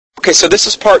Okay, so this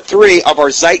is part 3 of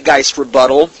our Zeitgeist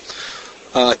rebuttal,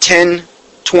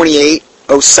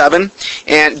 10/28/07,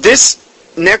 and this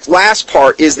last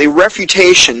part is the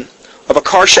refutation of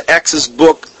Akarsha S's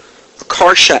book, The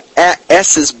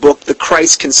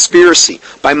Christ Conspiracy,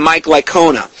 by Mike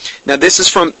Licona. Now this is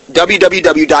from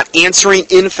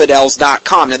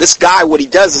www.answeringinfidels.com. Now this guy, what he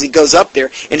does is he goes up there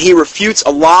and he refutes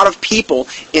a lot of people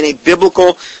in a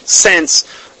biblical sense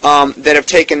that have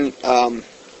taken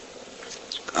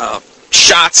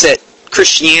shots at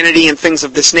Christianity and things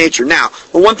of this nature. Now,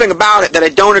 the one thing about it that I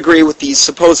don't agree with these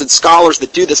supposed scholars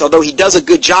that do this, although he does a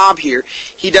good job here,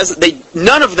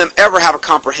 none of them ever have a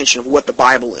comprehension of what the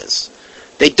Bible is.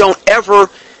 They don't ever,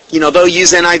 they'll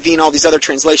use NIV and all these other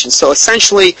translations. So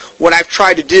essentially, what I've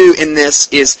tried to do in this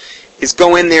is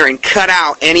go in there and cut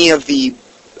out any of the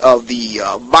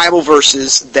Bible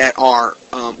verses that are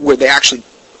where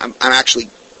I'm actually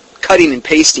cutting and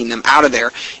pasting them out of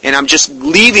there, and I'm just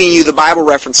leaving you the Bible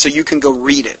reference so you can go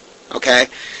read it. Okay,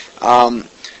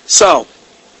 so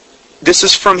this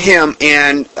is from him,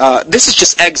 and this is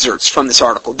just excerpts from this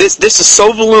article. This is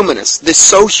so voluminous. This is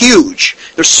so huge.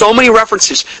 There's so many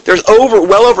references. There's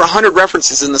well over 100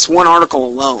 references in this one article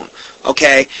alone.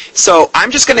 Okay, so I'm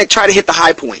just going to try to hit the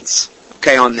high points.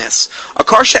 Okay, on this,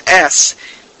 Akarsha S,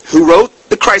 who wrote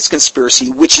The Christ Conspiracy,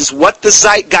 which is what the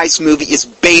Zeitgeist movie is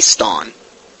based on.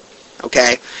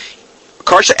 Okay,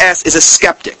 Akarsha S is a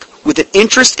skeptic with an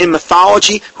interest in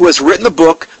mythology who has written the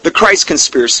book, The Christ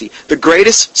Conspiracy, the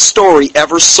greatest story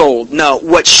ever sold. No,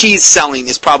 what she's selling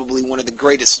is probably one of the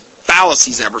greatest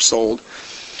fallacies ever sold.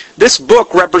 This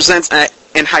book represents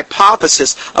an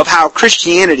hypothesis of how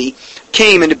Christianity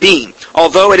came into being,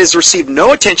 although it has received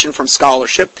no attention from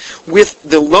scholarship, with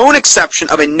the lone exception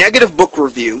of a negative book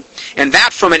review, and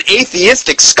that from an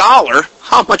atheistic scholar.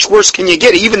 How much worse can you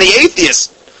get? Even the atheists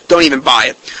don't even buy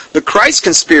it. The Christ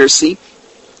Conspiracy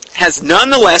has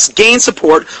nonetheless gained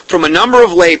support from a number of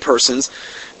laypersons.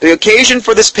 The occasion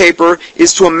for this paper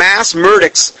is to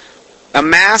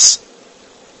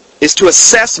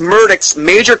assess Murdoch's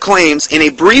major claims in a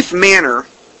brief manner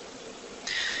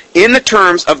in the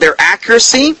terms of their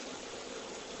accuracy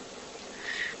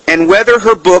and whether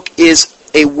her book is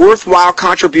a worthwhile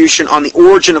contribution on the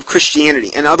origin of Christianity.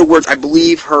 In other words, I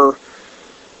believe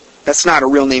that's not a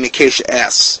real name, Akarsha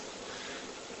S.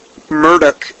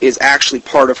 Murdoch is actually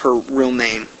part of her real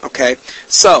name. Okay,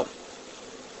 so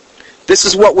this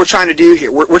is what we're trying to do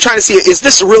here. We're trying to see, is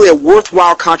this really a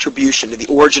worthwhile contribution to the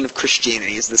origin of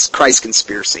Christianity? Is this Christ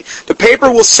Conspiracy? The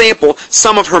paper will sample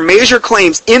some of her major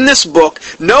claims in this book.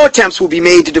 No attempts will be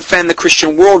made to defend the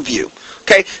Christian worldview.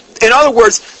 Okay, in other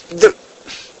words, the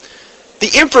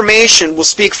information will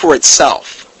speak for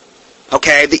itself.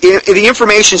 Okay, the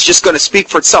information is just going to speak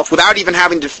for itself without even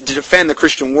having to defend the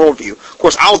Christian worldview. Of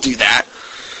course, I'll do that.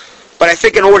 But I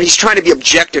think in order, he's trying to be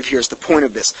objective here is the point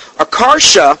of this.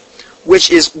 Akarsha,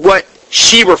 which is what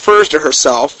she refers to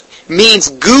herself, means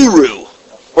guru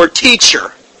or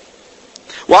teacher.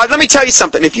 Well, let me tell you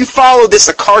something. If you follow this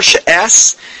Akarsha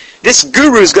S, this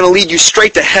guru is going to lead you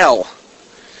straight to hell.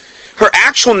 Her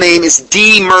actual name is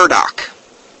D. Murdoch.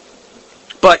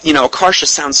 But, Akarsha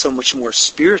sounds so much more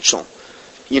spiritual.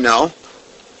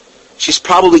 She's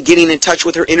probably getting in touch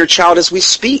with her inner child as we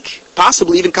speak,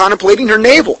 possibly even contemplating her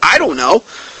navel. I don't know.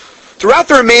 Throughout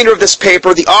the remainder of this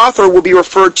paper, the author will be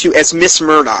referred to as Miss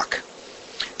Murdoch.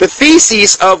 The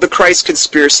thesis of the Christ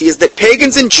Conspiracy is that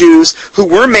pagans and Jews who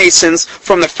were Masons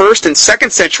from the 1st and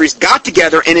 2nd centuries got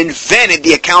together and invented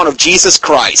the account of Jesus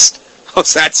Christ. Oh,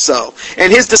 that's so.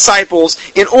 And his disciples,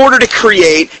 in order to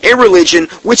create a religion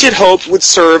which it hoped would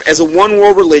serve as a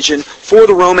one-world religion for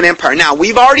the Roman Empire. Now,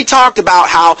 we've already talked about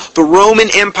how the Roman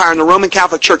Empire and the Roman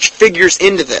Catholic Church figures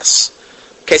into this.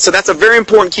 Okay, so that's a very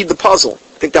important key to the puzzle.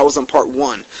 I think that was on part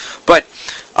 1. But,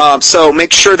 so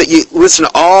make sure that you listen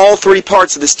to all 3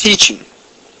 parts of this teaching.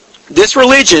 This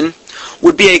religion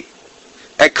would be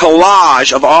a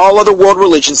collage of all other world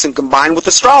religions and combined with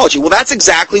astrology. Well, that's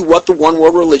exactly what the one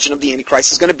world religion of the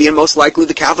Antichrist is going to be, and most likely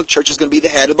the Catholic Church is going to be the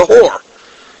head of the whore.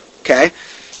 Okay?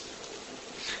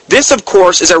 This, of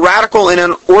course, is a radical and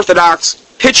unorthodox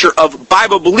picture of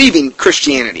Bible-believing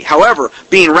Christianity. However,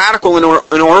 being radical and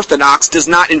unorthodox does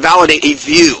not invalidate a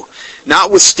view.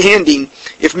 Notwithstanding,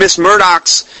 if Miss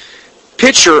Murdoch's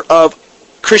picture of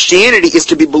Christianity is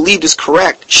to be believed as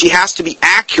correct, she has to be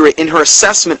accurate in her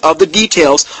assessment of the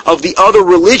details of the other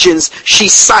religions she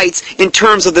cites in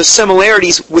terms of the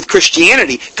similarities with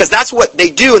Christianity, because that's what they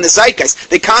do in the Zeitgeist.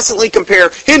 They constantly compare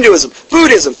Hinduism,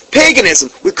 Buddhism, paganism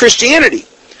with Christianity.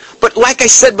 But like I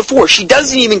said before, she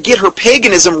doesn't even get her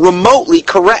paganism remotely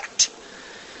correct.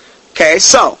 Okay,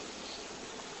 so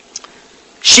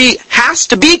She has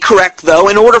to be correct, though,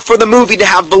 in order for the movie to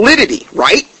have validity,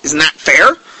 right? Isn't that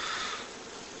fair?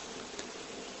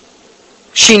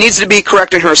 She needs to be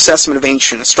correct in her assessment of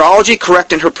ancient astrology,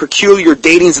 correct in her peculiar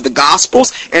datings of the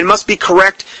Gospels, and must be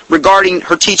correct regarding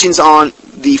her teachings on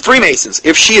the Freemasons.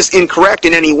 If she is incorrect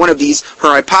in any one of these,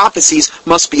 her hypotheses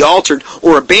must be altered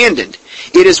or abandoned.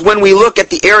 It is when we look at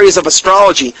the areas of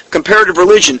astrology, comparative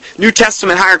religion, New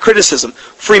Testament higher criticism,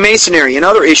 Freemasonry, and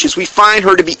other issues, we find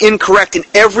her to be incorrect in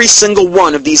every single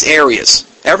one of these areas.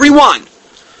 Every one.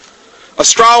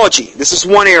 Astrology, this is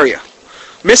one area.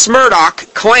 Miss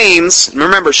Murdoch claims,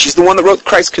 remember, she's the one that wrote the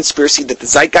Christ Conspiracy that the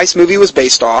Zeitgeist movie was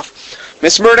based off.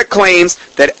 Miss Murdoch claims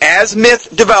that as myth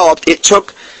developed, it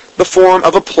took the form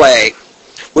of a play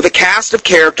with a cast of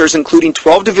characters including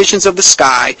 12 divisions of the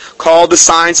sky called the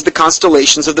signs of the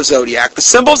constellations of the zodiac. The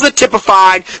symbols that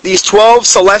typified these 12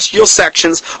 celestial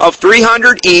sections of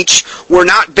 300 each were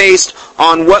not based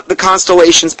on what the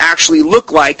constellations actually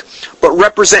look like, but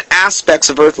represent aspects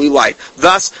of earthly life.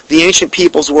 Thus, the ancient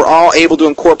peoples were all able to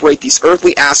incorporate these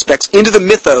earthly aspects into the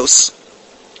mythos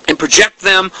and project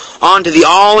them onto the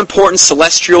all-important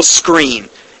celestial screen.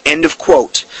 End of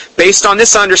quote. Based on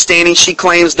this understanding, she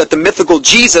claims that the mythical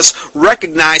Jesus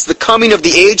recognized the coming of the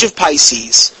age of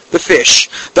Pisces, the fish,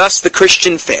 thus the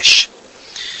Christian fish.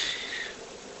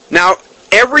 Now,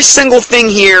 every single thing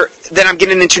here that I'm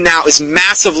getting into now is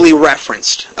massively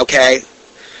referenced, okay?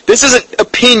 This isn't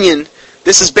opinion.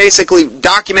 This is basically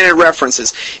documented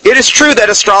references. It is true that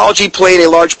astrology played a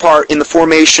large part in the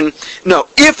formation. No,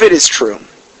 if it is true.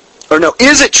 Or no,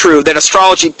 is it true that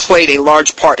astrology played a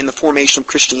large part in the formation of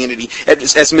Christianity,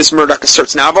 as Ms. Murdoch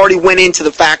asserts? Now, I've already went into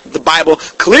the fact that the Bible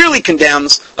clearly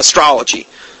condemns astrology.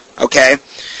 Okay?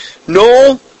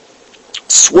 Noel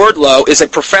Swerdlow is a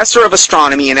professor of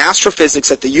astronomy and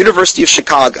astrophysics at the University of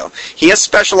Chicago. He has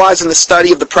specialized in the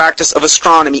study of the practice of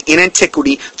astronomy in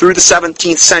antiquity through the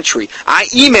 17th century. I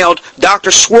emailed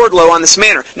Dr. Swerdlow on this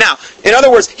matter. Now, in other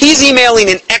words, he's emailing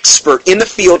an expert in the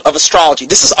field of astrology.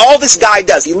 This is all this guy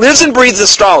does. He lives and breathes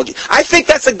astrology. I think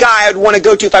that's a guy I'd want to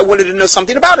go to if I wanted to know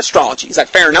something about astrology. Is that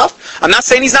fair enough? I'm not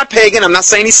saying he's not pagan. I'm not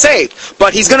saying he's saved.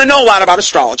 But he's going to know a lot about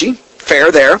astrology.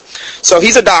 Fair there. So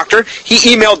he's a doctor.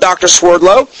 He emailed Dr.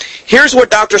 Swerdlow. Here's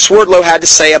what Dr. Swerdlow had to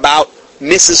say about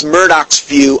Mrs. Murdoch's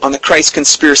view on the Christ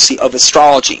conspiracy of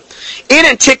astrology. In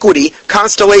antiquity,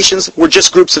 constellations were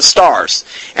just groups of stars,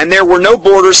 and there were no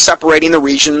borders separating the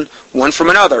region one from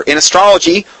another. In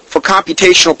astrology, for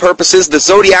computational purposes, the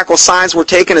zodiacal signs were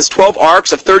taken as 12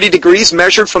 arcs of 30 degrees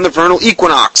measured from the vernal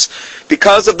equinox.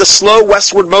 Because of the slow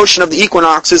westward motion of the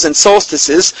equinoxes and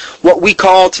solstices, what we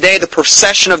call today the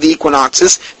precession of the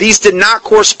equinoxes, these did not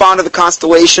correspond to the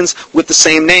constellations with the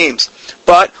same names.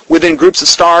 But within groups of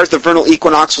stars the vernal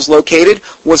equinox was located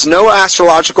was no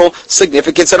astrological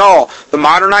significance at all. The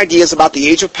modern ideas about the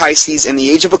age of Pisces and the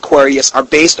age of Aquarius are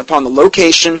based upon the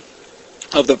location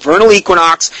of the vernal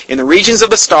equinox in the regions of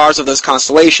the stars of those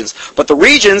constellations. But the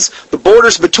regions, the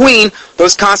borders between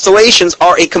those constellations,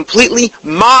 are a completely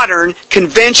modern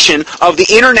convention of the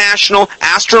International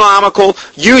Astronomical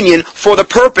Union for the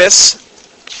purpose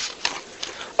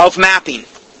of mapping.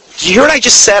 Did you hear what I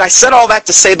just said? I said all that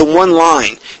to say the one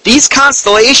line. These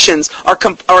constellations are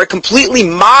a completely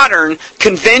modern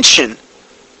convention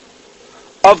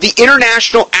of the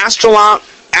International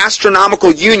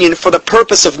Astronomical Union for the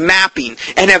purpose of mapping,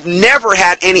 and have never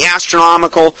had any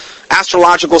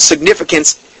astrological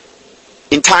significance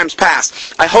in times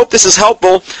past. I hope this is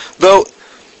helpful,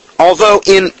 although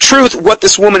in truth what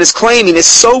this woman is claiming is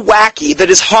so wacky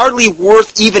that it's hardly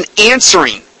worth even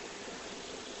answering.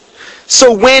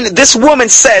 So when this woman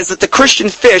says that the Christian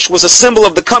fish was a symbol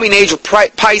of the coming age of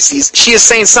Pisces, she is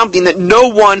saying something that no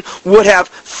one would have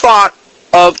thought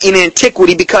of in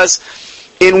antiquity, because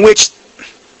in which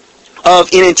the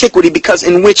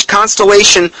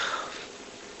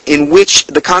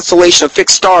constellation of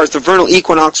fixed stars, the vernal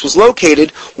equinox, was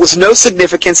located, was no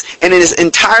significance, and it is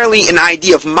entirely an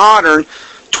idea of modern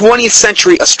 20th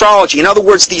century astrology. In other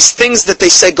words, these things that they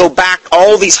say go back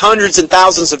all these hundreds and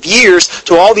thousands of years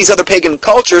to all these other pagan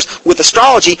cultures with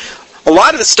astrology, a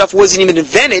lot of this stuff wasn't even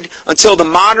invented until the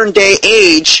modern day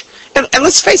age. And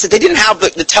let's face it, they didn't have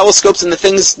the telescopes and the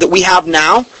things that we have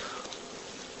now.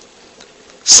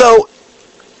 So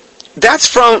that's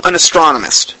from an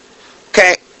astronomist.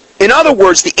 Okay? In other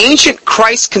words, the ancient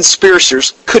Christ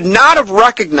conspirators could not have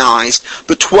recognized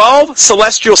the 12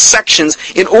 celestial sections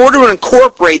in order to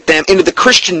incorporate them into the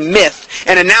Christian myth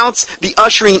and announce the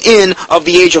ushering in of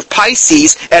the age of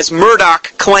Pisces, as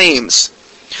Murdoch claims.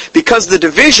 Because the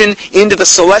division into the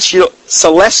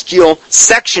celestial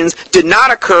sections did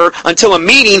not occur until a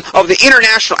meeting of the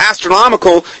International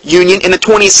Astronomical Union in the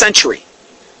 20th century.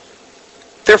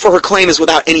 Therefore, her claim is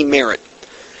without any merit.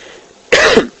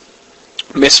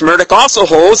 Miss Murdoch also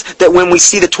holds that when we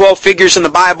see the 12 figures in the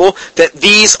Bible, that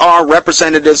these are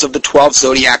representatives of the 12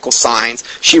 zodiacal signs.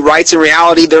 She writes, in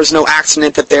reality, there's no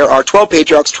accident that there are 12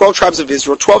 patriarchs, 12 tribes of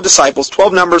Israel, 12 disciples,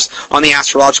 12 numbers on the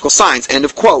astrological signs. End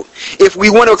of quote. If we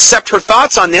want to accept her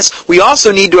thoughts on this, we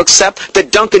also need to accept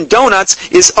that Dunkin'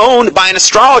 Donuts is owned by an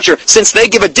astrologer, since they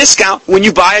give a discount when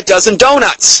you buy a dozen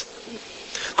donuts.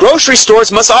 Grocery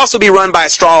stores must also be run by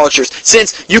astrologers,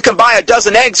 since you can buy a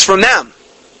dozen eggs from them.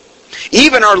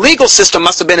 Even our legal system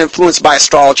must have been influenced by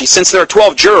astrology, since there are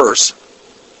 12 jurors.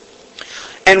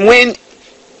 And when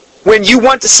you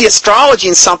want to see astrology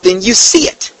in something, you see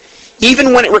it,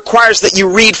 even when it requires that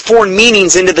you read foreign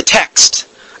meanings into the text.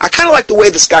 I kind of like the way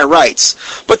this guy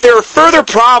writes. But there are further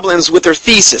problems with her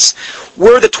thesis.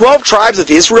 Were the 12 tribes of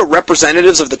Israel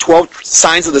representatives of the 12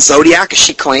 signs of the zodiac, as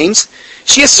she claims?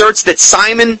 She asserts that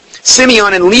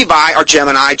Simeon and Levi are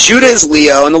Gemini, Judah is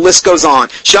Leo, and the list goes on.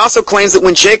 She also claims that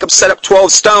when Jacob set up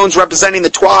 12 stones representing the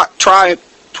 12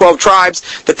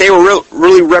 tribes, that they were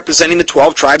really representing the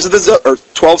 12 tribes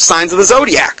of 12 signs of the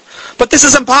zodiac. But this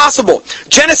is impossible.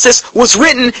 Genesis was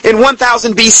written in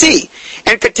 1000 BC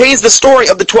and contains the story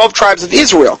of the 12 tribes of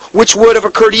Israel, which would have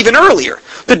occurred even earlier.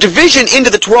 The division into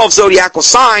the 12 zodiacal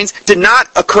signs did not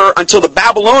occur until the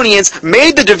Babylonians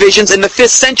made the divisions in the 5th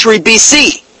century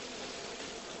BC.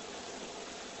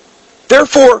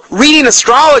 Therefore, reading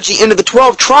astrology into the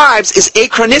 12 tribes is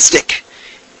achronistic.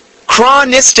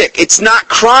 Chronistic. It's not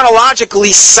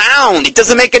chronologically sound. It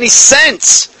doesn't make any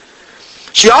sense.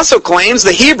 She also claims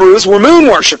the Hebrews were moon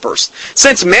worshippers,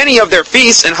 since many of their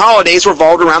feasts and holidays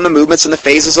revolved around the movements and the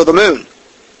phases of the moon.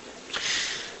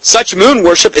 Such moon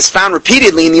worship is found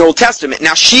repeatedly in the Old Testament.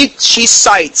 Now she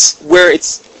cites where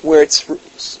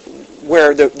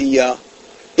the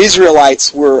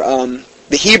Israelites were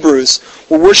the Hebrews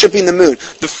were worshiping the moon.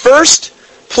 The first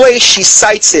place she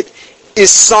cites it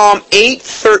is Psalm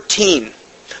 8:13.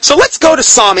 So let's go to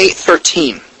Psalm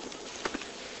 8:13.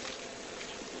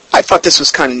 I thought this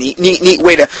was kind of neat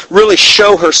way to really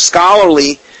show her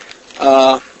scholarly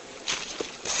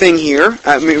thing here.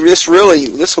 I mean, this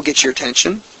will get your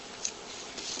attention.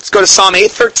 Let's go to Psalm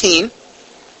 8:13. I'm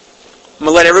going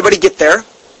to let everybody get there.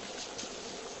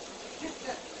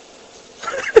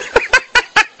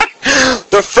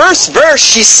 The first verse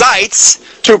she cites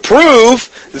to prove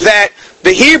that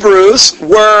the Hebrews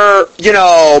were,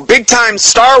 big-time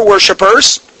star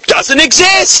worshippers doesn't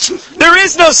exist. There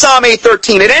is no Psalm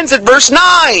 8:13. It ends at verse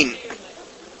 9.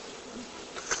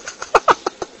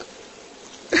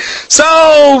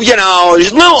 So, we'll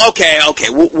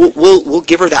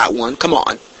give her that one. Come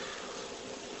on.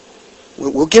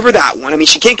 We'll give her that one. I mean,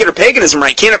 she can't get her paganism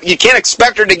right. You can't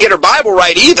expect her to get her Bible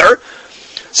right either.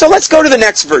 So let's go to the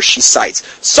next verse she cites.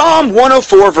 Psalm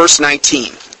 104, verse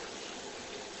 19.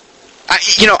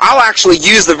 I'll actually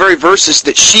use the very verses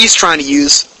that she's trying to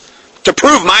use to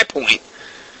prove my point.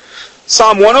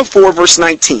 Psalm 104, verse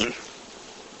 19.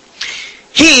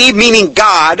 He, meaning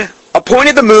God,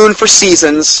 appointed the moon for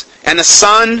seasons, and the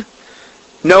sun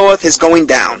knoweth his going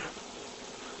down.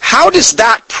 How does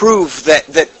that prove that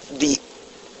the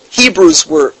Hebrews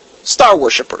were star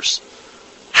worshippers?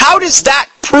 How does that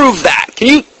prove that? Can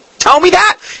you tell me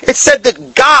that? It said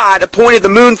that God appointed the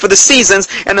moon for the seasons,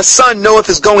 and the sun knoweth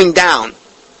his going down.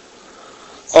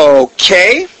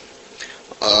 Okay,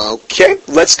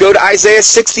 let's go to Isaiah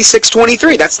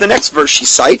 66:23. That's the next verse she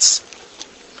cites.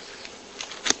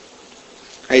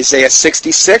 Isaiah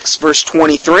 66, verse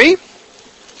 23.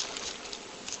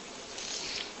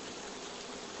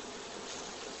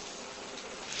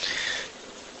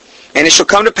 And it shall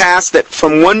come to pass that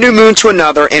from one new moon to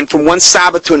another, and from one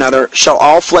Sabbath to another, shall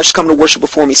all flesh come to worship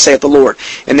before me, saith the Lord.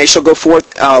 And they shall go forth.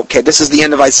 This is the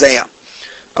end of Isaiah.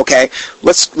 Okay,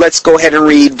 let's go ahead and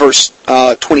read verse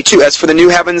 22. As for the new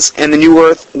heavens and the new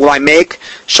earth will I make,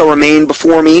 shall remain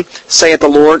before me, saith the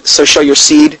Lord, so shall your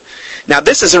seed. Now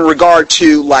this is in regard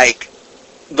to like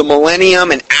the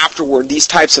millennium and afterward, these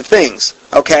types of things.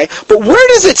 Okay, but where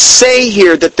does it say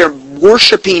here that they're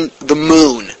worshiping the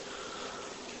moon?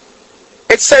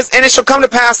 It says, and it shall come to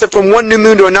pass that from one new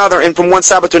moon to another, and from one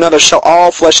Sabbath to another, shall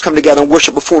all flesh come together and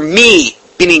worship before me,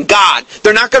 meaning God.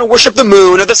 They're not going to worship the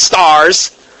moon or the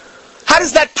stars. How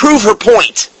does that prove her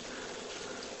point?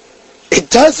 It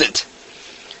doesn't.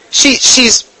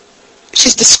 She's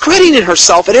discrediting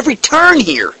herself at every turn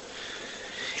here.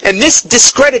 And this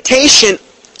discreditation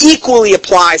equally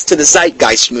applies to the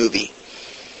Zeitgeist movie.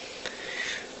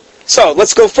 So,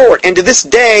 let's go forward. And to this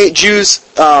day, Jews...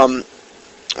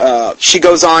 she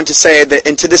goes on to say that,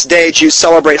 and to this day, Jews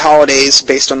celebrate holidays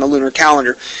based on the lunar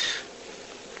calendar.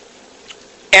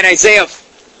 And Isaiah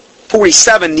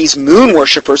 47, these moon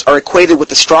worshippers are equated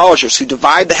with astrologers who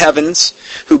divide the heavens,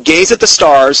 who gaze at the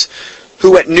stars,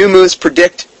 who at new moons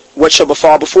predict what shall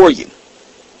befall before you.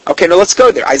 Okay, now let's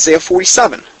go there. Isaiah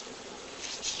 47.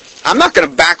 I'm not going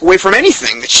to back away from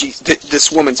anything that this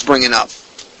woman's bringing up.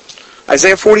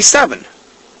 Isaiah 47.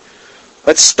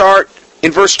 Let's start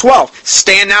in verse 12.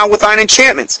 Stand now with thine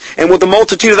enchantments, and with the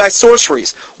multitude of thy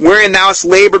sorceries, wherein thou hast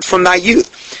labored from thy youth.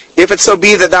 If it so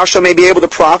be that thou shalt may be able to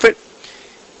profit,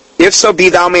 if so be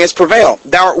thou mayest prevail.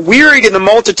 Thou art wearied in the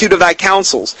multitude of thy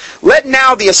counsels. Let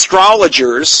now the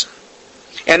astrologers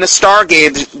and the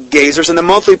stargazers and the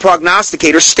monthly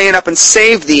prognosticators stand up and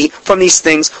save thee from these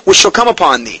things which shall come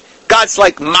upon thee. God's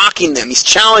like mocking them. He's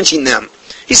challenging them.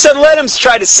 He said, let them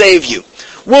try to save you.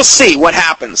 We'll see what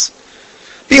happens.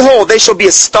 Behold, they shall be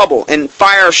as stubble, and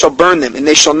fire shall burn them, and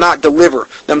they shall not deliver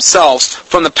themselves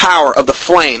from the power of the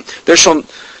flame. There shall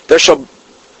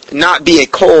not be a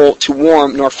coal to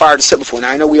warm, nor fire to sit before.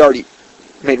 Now, I know we already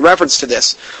made reference to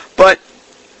this, but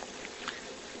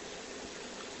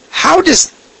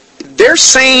they're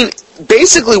saying,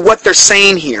 basically what they're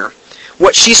saying here,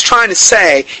 what she's trying to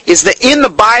say is that in the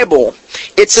Bible,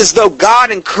 it's as though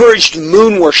God encouraged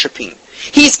moon worshiping.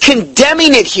 He's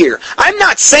condemning it here. I'm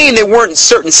not saying there weren't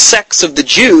certain sects of the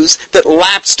Jews that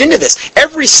lapsed into this.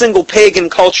 Every single pagan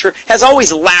culture has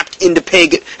always lapsed into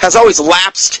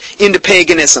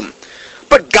paganism.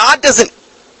 But God doesn't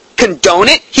condone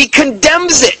it. He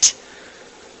condemns it.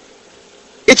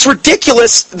 It's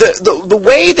ridiculous. The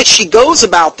way that she goes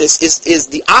about this is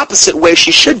the opposite way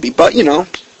she should be. But,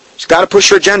 she's got to push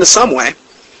her agenda some way.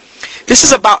 This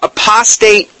is about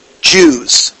apostate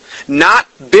Jews, not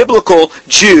biblical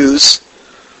Jews.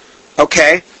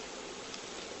 Okay?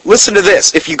 Listen to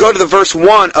this. If you go to the verse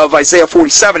 1 of Isaiah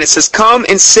 47, it says, Come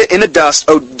and sit in the dust,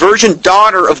 O virgin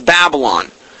daughter of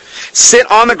Babylon. Sit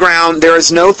on the ground, there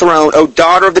is no throne, O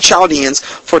daughter of the Chaldeans,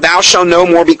 for thou shalt no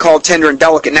more be called tender and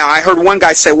delicate. Now, I heard one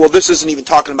guy say, well, this isn't even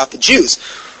talking about the Jews.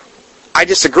 I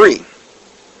disagree.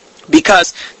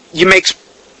 Because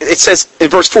it says in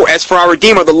verse 4, As for our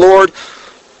Redeemer, the Lord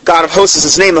God of hosts is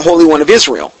his name, the Holy One of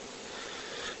Israel.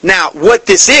 Now, what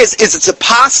this is it's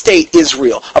apostate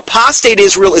Israel. Apostate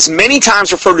Israel is many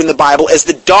times referred to in the Bible as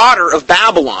the daughter of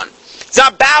Babylon. It's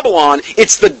not Babylon,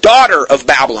 it's the daughter of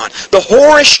Babylon. The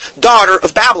whorish daughter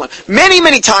of Babylon. Many,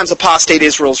 many times apostate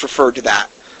Israel is referred to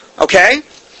that. Okay?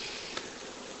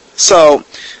 So,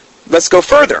 let's go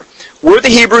further. Were the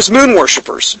Hebrews moon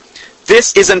worshippers?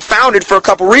 This is unfounded for a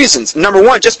couple reasons. Number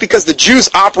one, just because the Jews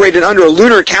operated under a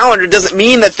lunar calendar doesn't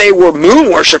mean that they were moon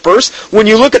worshippers. When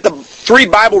you look at the 3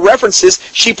 Bible references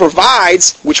she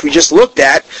provides, which we just looked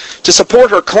at, to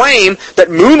support her claim that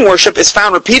moon worship is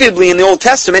found repeatedly in the Old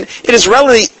Testament, it is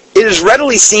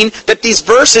readily seen that these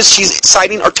verses she's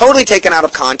citing are totally taken out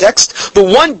of context. The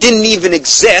one didn't even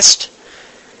exist.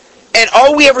 And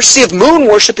all we ever see of moon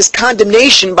worship is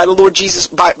condemnation by the Lord Jesus,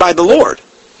 by the Lord.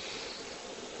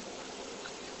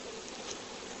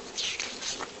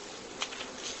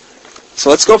 So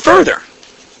let's go further.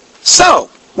 So,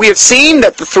 we have seen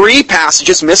that the 3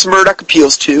 passages Miss Murdoch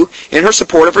appeals to in her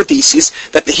support of her thesis,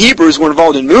 that the Hebrews were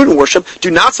involved in moon worship,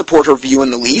 do not support her view in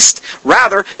the least.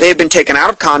 Rather, they have been taken out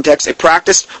of context, a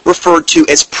practice referred to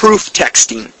as proof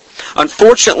texting.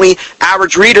 Unfortunately,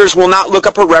 average readers will not look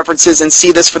up her references and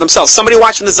see this for themselves. Somebody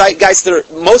watching the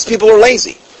Zeitgeist, most people are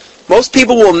lazy. Most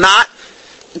people will not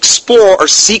explore or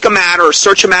seek a matter or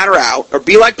search a matter out, or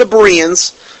be like the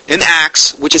Bereans in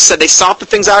Acts, which is said they sought the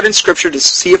things out in Scripture to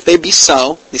see if they be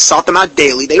so. They sought them out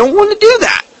daily. They don't want to do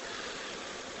that.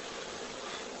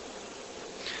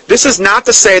 This is not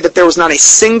to say that there was not a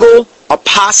single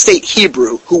apostate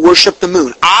Hebrew who worshipped the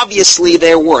moon. Obviously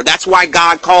there were. That's why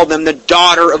God called them the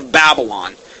daughter of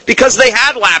Babylon. Because they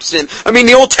had lapsed in.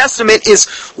 The Old Testament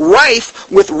is rife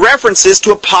with references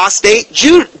to apostate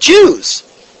Jews.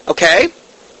 Okay?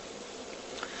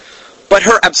 But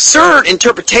her absurd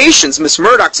interpretations, Miss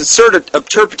Murdoch's absurd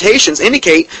interpretations,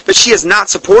 indicate that she has not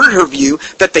supported her view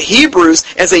that the Hebrews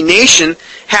as a nation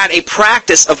had a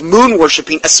practice of moon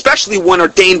worshipping, especially one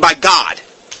ordained by God.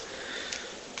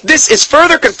 This is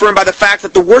further confirmed by the fact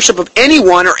that the worship of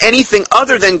anyone or anything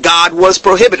other than God was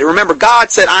prohibited. Remember,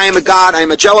 God said, I am a God, I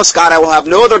am a jealous God, I will have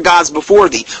no other gods before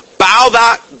thee.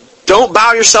 Don't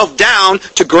bow yourself down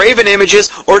to graven images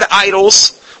or to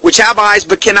idols, which have eyes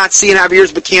but cannot see, and have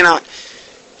ears but cannot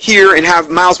hear, and have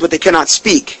mouths but they cannot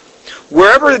speak.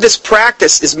 Wherever this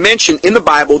practice is mentioned in the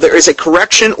Bible, there is a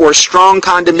correction or a strong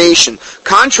condemnation.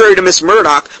 Contrary to Miss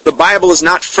Murdoch, the Bible is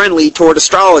not friendly toward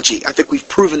astrology. I think we've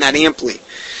proven that amply.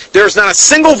 There is not a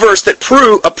single verse that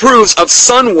approves of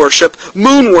sun worship,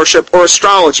 moon worship, or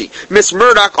astrology. Miss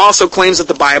Murdoch also claims that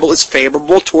the Bible is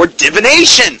favorable toward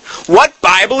divination. What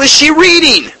Bible is she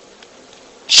reading?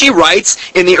 She writes,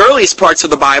 in the earliest parts of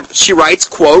the Bible, she writes,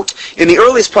 quote, "In the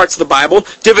earliest parts of the Bible,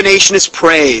 divination is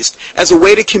praised as a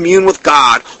way to commune with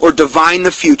God or divine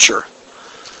the future."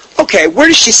 Okay, where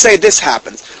does she say this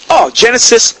happens? Oh,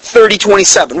 Genesis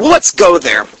 30:27. Well, let's go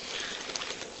there.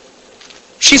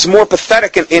 She's more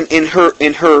pathetic in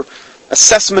her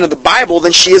assessment of the Bible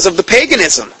than she is of the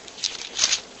paganism.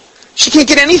 She can't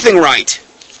get anything right.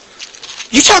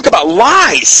 You talk about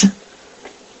lies.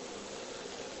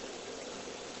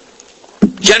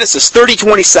 Genesis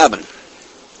 30:27.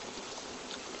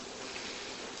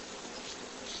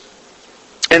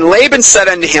 "And Laban said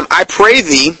unto him, I pray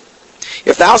thee,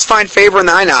 if thou find favor in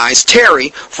thine eyes,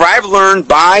 tarry, for I have learned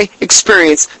by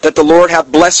experience that the Lord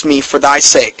hath blessed me for thy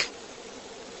sake."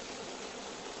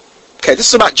 Okay, this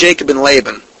is about Jacob and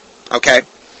Laban. Okay?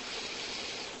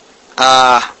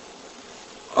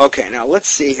 Okay, now let's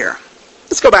see here.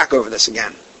 Let's go back over this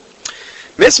again.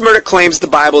 Miss Murdoch claims the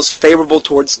Bible is favorable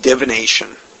towards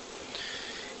divination.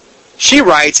 She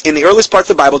writes, "In the earliest parts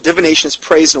of the Bible, divination is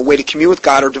praised in a way to commune with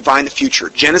God or divine the future."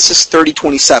 Genesis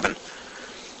 30:27.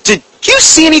 Did you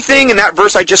see anything in that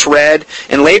verse I just read?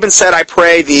 "And Laban said, I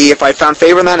pray thee, if I found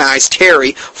favor in thine eyes,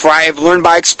 tarry, for I have learned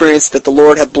by experience that the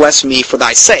Lord hath blessed me for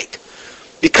thy sake."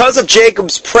 Because of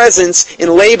Jacob's presence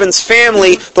in Laban's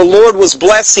family, the Lord was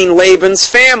blessing Laban's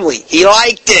family. He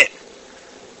liked it.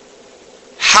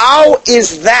 How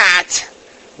is that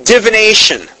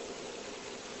divination?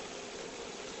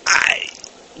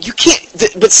 You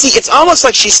can't, but see, it's almost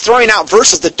like she's throwing out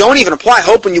verses that don't even apply,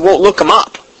 hoping you won't look them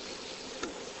up.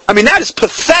 I mean, that is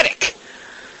pathetic.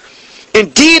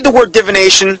 Indeed, the word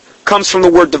divination comes from the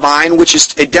word divine, which is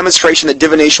a demonstration that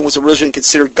divination was originally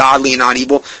considered godly and not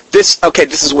evil. This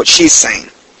is what she's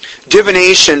saying.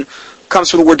 Divination comes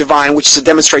from the word divine, which is a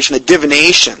demonstration that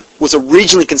divination was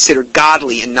originally considered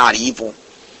godly and not evil.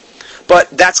 But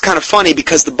that's kind of funny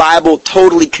because the Bible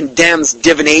totally condemns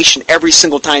divination every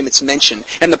single time it's mentioned.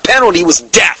 And the penalty was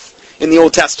death in the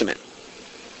Old Testament.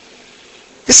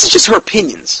 This is just her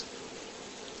opinions.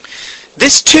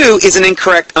 This, too, is an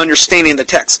incorrect understanding of the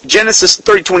text. Genesis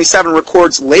 30:27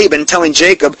 records Laban telling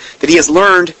Jacob that he has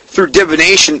learned through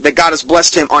divination that God has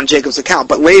blessed him on Jacob's account.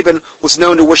 But Laban was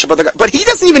known to worship other gods. But he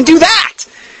doesn't even do that.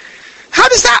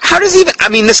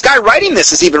 This guy writing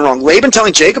this is even wrong. Laban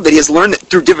telling Jacob that he has learned that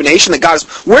through divination that God is...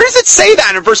 Where does it say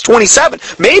that in verse 27?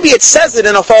 Maybe it says it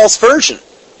in a false version.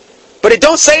 But it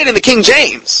don't say it in the King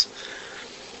James.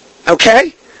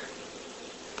 Okay?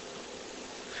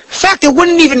 In fact, it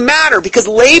wouldn't even matter because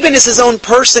Laban is his own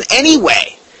person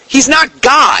anyway. He's not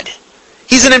God.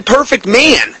 He's an imperfect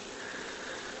man.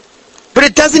 But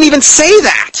it doesn't even say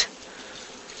that.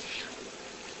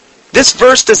 This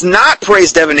verse does not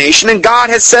praise divination, and God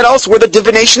has said elsewhere that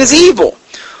divination is evil.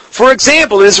 For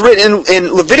example, it is written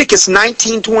in Leviticus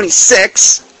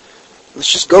 19:26. Let's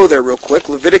just go there real quick.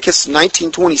 Leviticus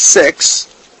 19:26.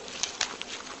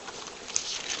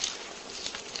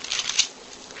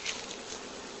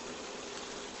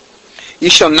 "Ye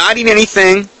shall not eat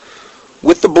anything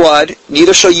with the blood,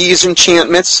 neither shall ye use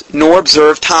enchantments, nor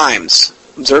observe times."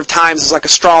 Observe times is like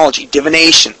astrology,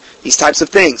 divination, these types of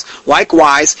things.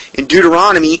 Likewise, in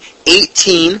Deuteronomy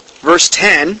 18, verse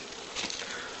 10,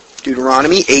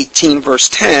 Deuteronomy 18, verse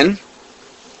 10,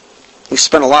 we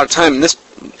spent a lot of time in this.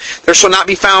 "There shall not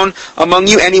be found among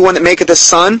you anyone that maketh his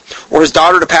son or his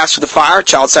daughter to pass through the fire,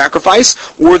 child sacrifice,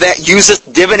 or that useth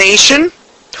divination,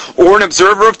 or an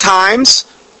observer of times,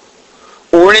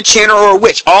 or an enchanter or a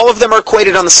witch." All of them are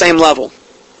equated on the same level.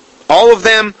 All of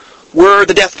them were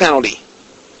the death penalty.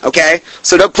 Okay?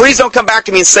 So please don't come back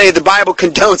to me and say the Bible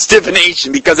condones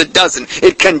divination, because it doesn't.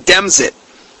 It condemns it.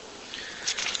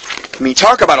 I mean,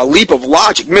 talk about a leap of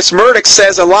logic. Miss Murdoch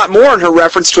says a lot more in her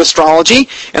reference to astrology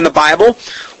and the Bible,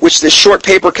 which this short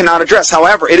paper cannot address.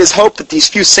 However, it is hoped that these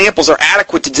few samples are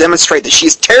adequate to demonstrate that she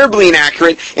is terribly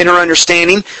inaccurate in her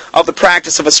understanding of the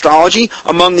practice of astrology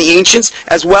among the ancients,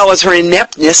 as well as her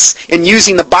ineptness in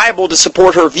using the Bible to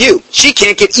support her view. She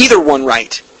can't get either one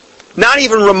right. Not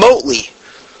even remotely.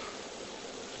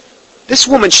 This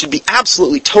woman should be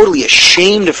absolutely, totally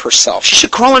ashamed of herself. She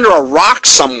should crawl under a rock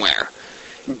somewhere,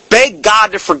 beg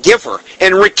God to forgive her,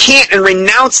 and recant and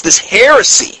renounce this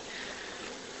heresy.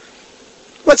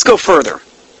 Let's go further.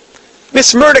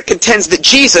 Miss Murdoch contends that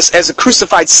Jesus, as a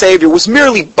crucified Savior, was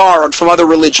merely borrowed from other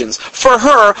religions. For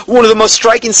her, one of the most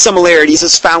striking similarities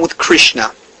is found with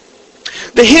Krishna,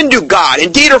 the Hindu god.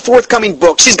 Indeed, her forthcoming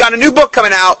book. She's got a new book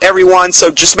coming out, everyone,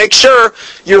 so just make sure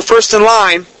you're first in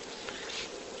line.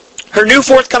 Her new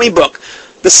forthcoming book,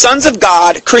 The Sons of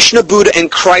God, Krishna, Buddha,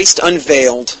 and Christ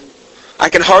Unveiled. I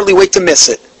can hardly wait to miss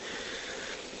it.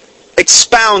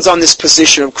 Expounds on this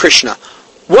position of Krishna.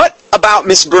 What about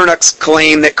Miss Burnach's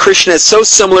claim that Krishna is so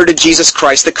similar to Jesus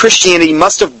Christ that Christianity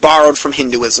must have borrowed from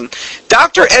Hinduism?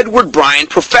 Dr. Edward Bryant,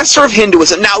 professor of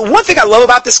Hinduism. Now, one thing I love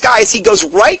about this guy is he goes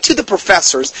right to the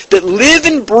professors that live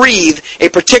and breathe a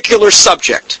particular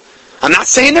subject. I'm not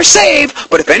saying they're saved,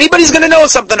 but if anybody's going to know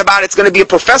something about it, it's going to be a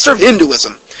professor of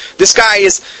Hinduism. This guy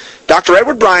is Dr.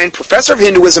 Edward Bryant, professor of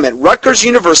Hinduism at Rutgers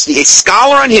University, a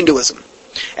scholar on Hinduism.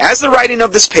 As the writing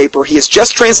of this paper, he has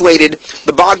just translated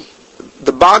the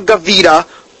Bhagavata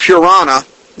Purana,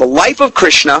 the life of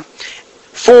Krishna,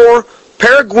 for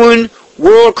Paraguayan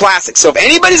World Classic. So if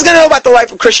anybody's going to know about the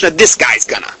life of Krishna, this guy's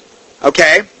gonna.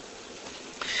 Okay?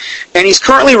 And he's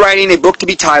currently writing a book to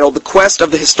be titled The Quest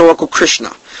of the Historical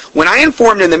Krishna. When I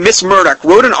informed him that Miss Murdoch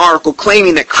wrote an article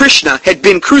claiming that Krishna had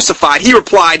been crucified, he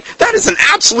replied, "That is an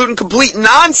absolute and complete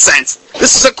nonsense.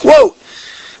 This is a quote.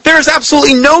 There is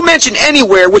absolutely no mention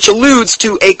anywhere which alludes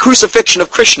to a crucifixion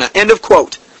of Krishna." End of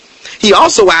quote. He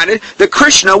also added that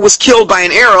Krishna was killed by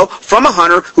an arrow from a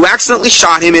hunter who accidentally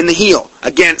shot him in the heel.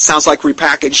 Again, it sounds like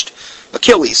repackaged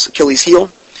Achilles heel.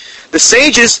 The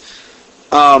sages,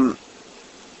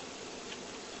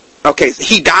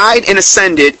 he died and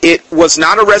ascended. It was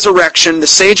not a resurrection. The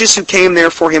sages who came there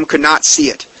for him could not see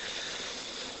it.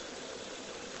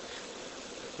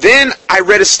 Then I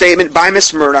read a statement by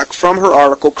Miss Murdoch from her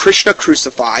article, Krishna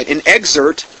Crucified, an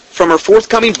excerpt from her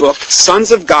forthcoming book,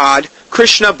 Sons of God,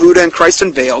 Krishna, Buddha, and Christ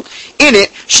Unveiled. In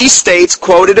it, she states,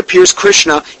 quote, "It appears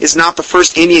Krishna is not the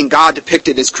first Indian god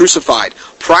depicted as crucified.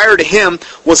 Prior to him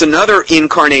was another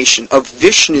incarnation of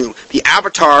Vishnu, the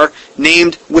avatar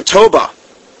named Vitoba,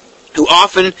 who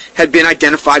often had been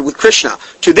identified with Krishna."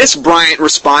 To this, Bryant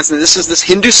responds, and this is this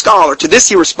Hindu scholar, to this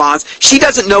he responds, she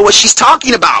doesn't know what she's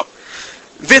talking about.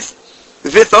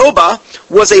 Vitoba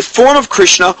was a form of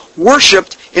Krishna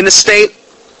worshipped in the state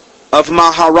of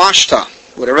Maharashtra,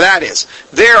 whatever that is.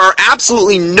 There are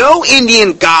absolutely no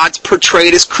Indian gods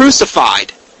portrayed as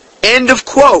crucified. End of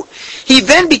quote. He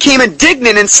then became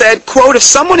indignant and said, quote, "If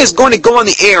someone is going to go on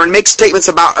the air and make statements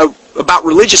about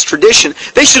religious tradition,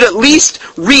 they should at least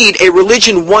read a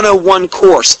Religion 101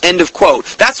 course." End of quote.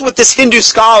 That's what this Hindu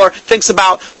scholar thinks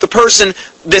about the person,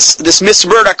 this Miss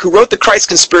Murdoch, who wrote the Christ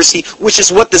Conspiracy, which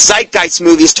is what the Zeitgeist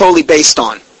movie is totally based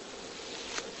on.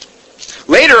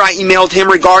 Later, I emailed him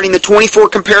regarding the 24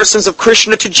 comparisons of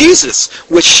Krishna to Jesus,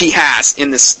 which she has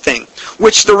in this thing,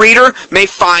 which the reader may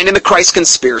find in the Christ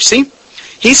Conspiracy.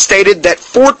 He stated that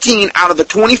 14 out of the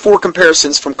 24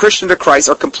 comparisons from Krishna to Christ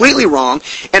are completely wrong,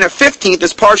 and a 15th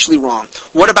is partially wrong.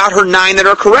 What about her 9 that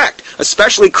are correct?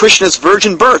 Especially Krishna's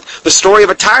virgin birth, the story of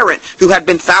a tyrant who had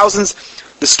been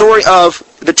the story of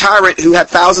the tyrant who had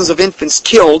thousands of infants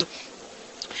killed,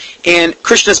 and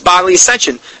Krishna's bodily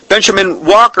ascension. Benjamin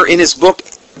Walker, in his book,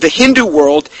 The Hindu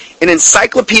World, an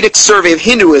encyclopedic survey of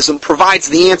Hinduism, provides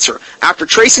the answer. After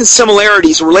tracing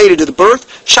similarities related to the birth,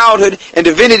 childhood, and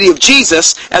divinity of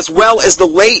Jesus, as well as the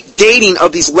late dating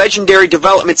of these legendary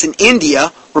developments in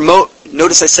India,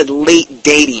 notice I said late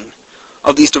dating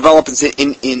of these developments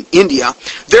in India,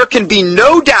 there can be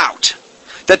no doubt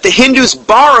that the Hindus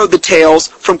borrowed the tales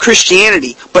from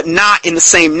Christianity, but not in the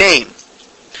same name.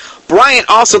 Bryant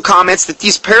also comments that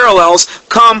these parallels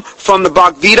come from the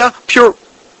Bhagavata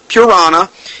Purana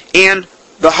and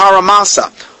the Haramasa.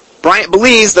 Bryant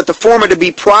believes that the former to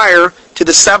be prior to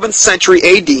the 7th century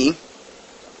AD,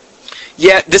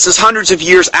 yet this is hundreds of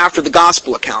years after the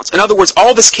Gospel accounts. In other words,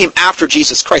 all this came after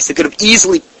Jesus Christ. They could have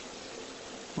easily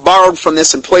borrowed from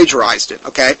this and plagiarized it.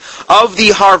 Okay. Of the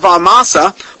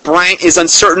Haramasa, Bryant is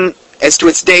uncertain as to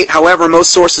its date. However,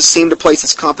 most sources seem to place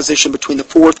its composition between the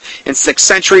 4th and 6th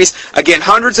centuries. Again,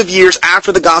 hundreds of years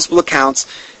after the Gospel accounts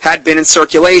had been in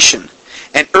circulation.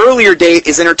 An earlier date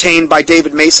is entertained by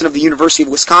David Mason of the University of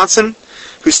Wisconsin,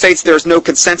 who states there is no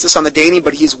consensus on the dating,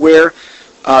 but he's aware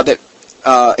that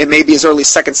it may be as early as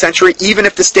 2nd century. Even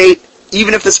if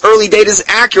this early date is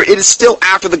accurate, it is still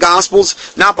after the Gospels,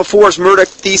 not before, as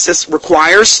Murdoch's thesis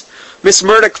requires. Miss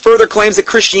Murdoch further claims that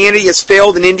Christianity has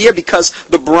failed in India because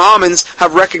the Brahmins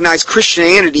have recognized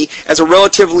Christianity as a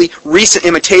relatively recent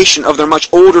imitation of their much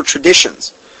older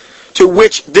traditions. To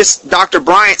which this Dr.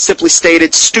 Bryant simply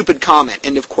stated, "Stupid comment,"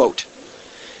 end of quote.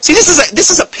 See, this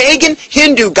is a pagan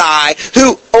Hindu guy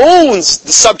who owns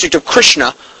the subject of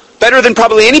Krishna better than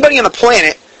probably anybody on the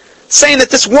planet, saying that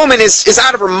this woman is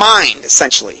out of her mind,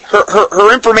 essentially.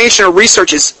 Her information or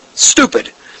research is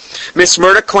stupid. Miss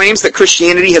Murdoch claims that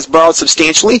Christianity has borrowed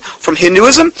substantially from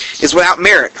Hinduism is without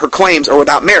merit. Her claims are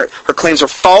without merit. Her claims are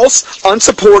false,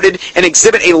 unsupported, and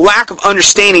exhibit a lack of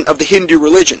understanding of the Hindu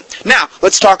religion. Now,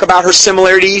 let's talk about her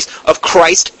similarities of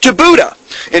Christ to Buddha.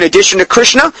 In addition to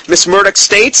Krishna, Miss Murdoch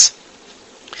cites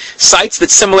that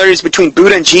similarities between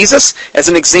Buddha and Jesus as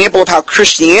an example of how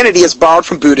Christianity is borrowed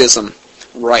from Buddhism.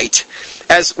 Right.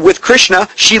 As with Krishna,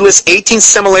 she lists 18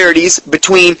 similarities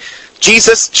between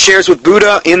Jesus shares with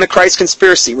Buddha in the Christ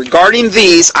conspiracy. Regarding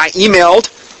these, I emailed,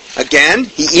 again,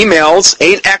 he emails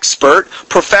an expert,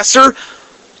 Professor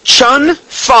Chun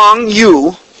Fong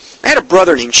Yu. I had a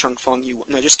brother named Chung Fong Yu.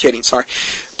 No, just kidding, sorry.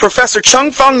 Professor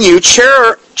Chung Fong Yu,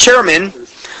 chairman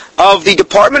of the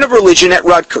Department of Religion at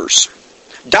Rutgers.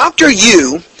 Dr.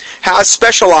 Yu has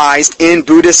specialized in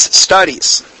Buddhist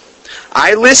studies.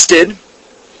 I listed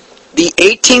the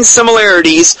 18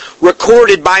 similarities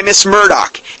recorded by Miss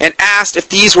Murdoch and asked if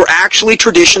these were actually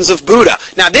traditions of Buddha.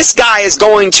 Now, this guy is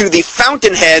going to the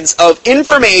fountainheads of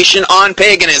information on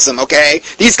paganism, okay?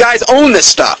 These guys own this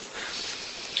stuff.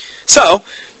 So,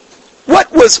 what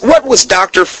was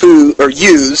Dr. Fu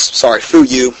Yu's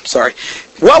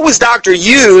what was Dr.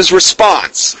 Yu's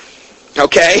response?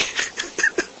 Okay?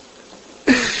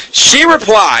 She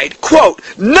replied, quote,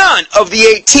 "None of the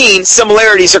 18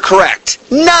 similarities are correct.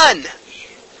 None.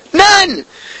 None.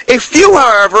 A few,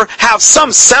 however, have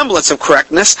some semblance of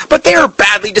correctness, but they are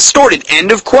badly distorted."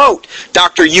 End of quote.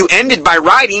 Dr. Yu ended by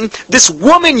writing, "This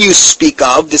woman you speak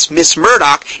of, this Miss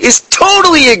Murdoch, is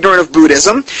totally ignorant of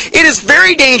Buddhism. It is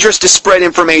very dangerous to spread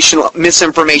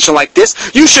misinformation like this.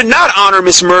 You should not honor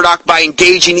Miss Murdoch by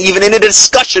engaging even in a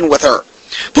discussion with her.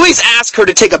 Please ask her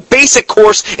to take a basic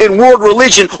course in world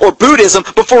religion or Buddhism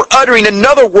before uttering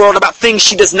another word about things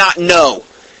she does not know."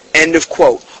 End of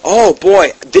quote. Oh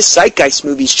boy, this Zeitgeist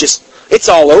movie's just, it's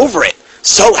all over it.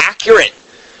 So accurate.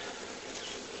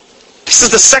 This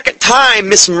is the second time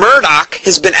Miss Murdoch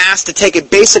has been asked to take a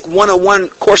basic 101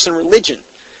 course in religion.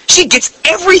 She gets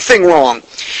everything wrong.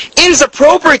 It is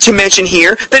appropriate to mention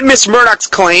here that Miss Murdoch's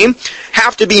claim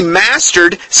have to be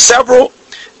mastered several...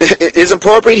 It is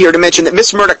appropriate here to mention that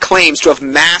Miss Murdoch claims to have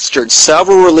mastered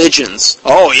several religions.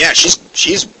 Oh yeah,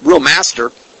 she's real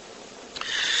master.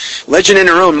 Legend in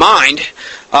her own mind.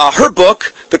 Her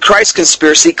book, The Christ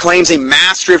Conspiracy, claims a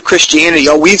mastery of Christianity.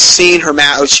 Oh, we've seen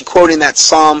her, she quoting that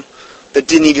psalm that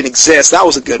didn't even exist. That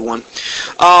was a good one.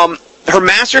 Her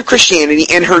mastery of Christianity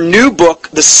and her new book,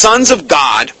 The Sons of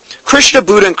God, Krishna,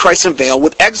 Buddha, and Christ Unveiled,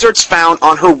 with excerpts found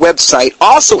on her website,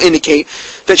 also indicate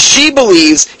that she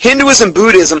believes Hinduism and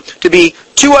Buddhism to be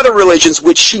two other religions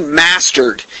which she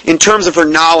mastered in terms of her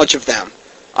knowledge of them.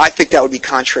 I think that would be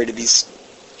contrary to these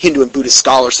Hindu and Buddhist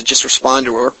scholars that just respond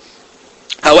to her.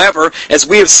 However, as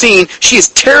we have seen, she is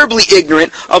terribly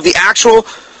ignorant of the actual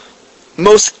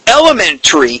most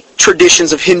elementary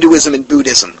traditions of Hinduism and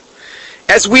Buddhism.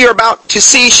 As we are about to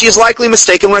see, she is likely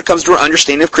mistaken when it comes to her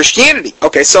understanding of Christianity.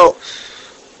 Okay, so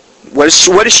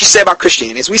what does she say about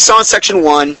Christianity? As we saw in section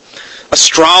 1,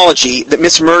 astrology, that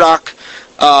Miss Murdoch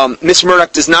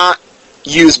does not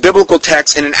use biblical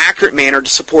texts in an accurate manner to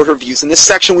support her views. In this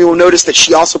section, we will notice that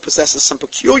she also possesses some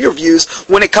peculiar views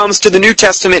when it comes to the New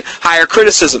Testament higher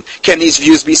criticism. Can these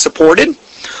views be supported?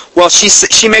 Well,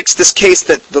 she makes this case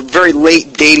that the very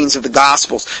late datings of the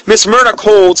Gospels. Miss Murdoch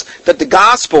holds that the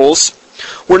Gospels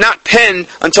were not penned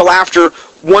until after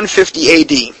 150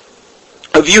 AD.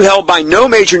 A view held by no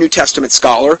major New Testament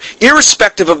scholar,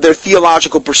 irrespective of their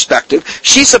theological perspective.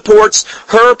 She supports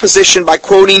her position by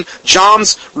quoting John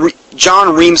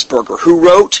Reimsberger, who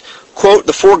wrote, quote,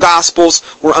 "The four Gospels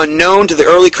were unknown to the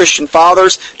early Christian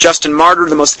fathers. Justin Martyr,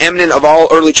 the most eminent of all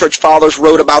early church fathers,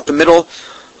 wrote about the middle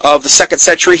of the 2nd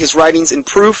century. His writings in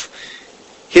proof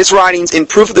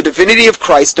of the divinity of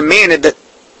Christ demanded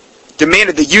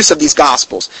the use of these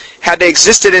Gospels. Had they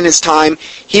existed in his time,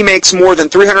 he makes more than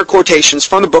 300 quotations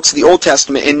from the books of the Old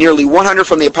Testament and nearly 100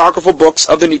 from the apocryphal books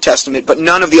of the New Testament, but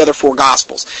none of the other four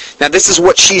Gospels." Now, this is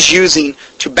what she's using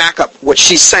to back up what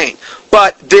she's saying.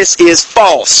 But this is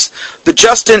false.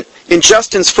 In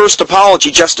Justin's first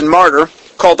apology, Justin Martyr,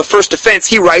 called The First Defense,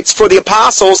 he writes, "For the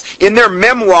apostles in their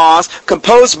memoirs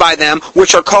composed by them,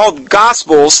 which are called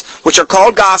Gospels,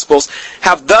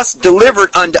 have thus delivered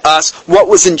unto us what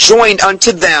was enjoined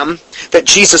unto them, that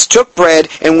Jesus took bread,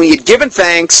 and when he had given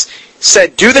thanks,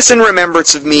 said, 'Do this in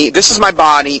remembrance of me, this is my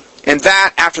body,' and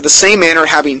that, after the same manner,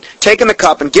 having taken the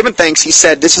cup and given thanks, he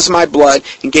said, 'This is my blood,'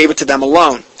 and gave it to them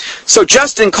alone." So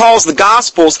Justin calls the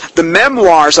Gospels the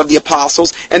memoirs of the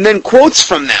apostles, and then quotes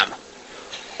from them.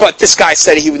 But this guy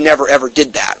said he never ever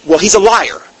did that. Well, he's a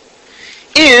liar.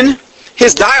 In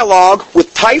his dialogue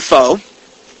with Typho,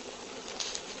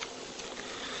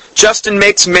 Justin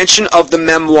makes mention of the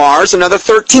memoirs another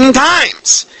 13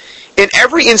 times. In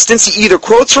every instance, he either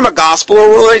quotes from a gospel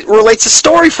or relates a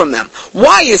story from them.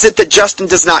 Why is it that Justin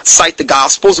does not cite the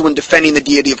gospels when defending the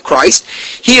deity of Christ?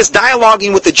 He is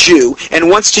dialoguing with a Jew and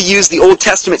wants to use the Old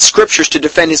Testament scriptures to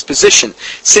defend his position,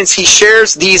 since he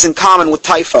shares these in common with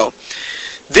Typho.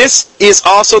 This is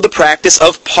also the practice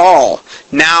of Paul.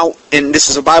 Now, and this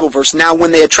is a Bible verse, now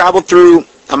when they had traveled through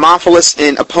Amphipolis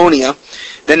and Apollonia,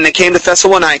 then they came to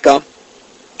Thessalonica,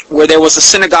 where there was a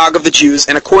synagogue of the Jews,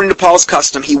 and according to Paul's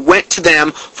custom, he went to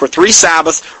them for 3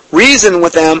 Sabbaths, reasoned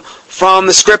with them from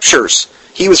the Scriptures.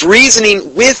 He was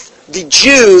reasoning with the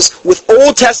Jews with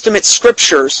Old Testament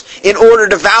Scriptures in order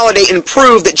to validate and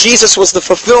prove that Jesus was the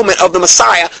fulfillment of the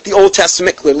Messiah the Old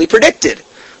Testament clearly predicted.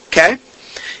 Okay?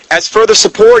 As further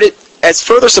support,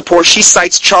 she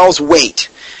cites Charles Waite.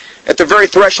 At the very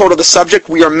threshold of the subject,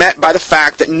 we are met by the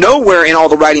fact that nowhere in all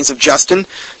the writings of Justin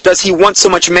does he once so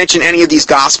much mention any of these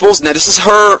Gospels. Now, this is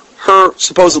her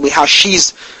supposedly how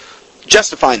she's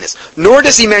justifying this. Nor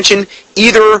does he mention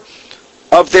either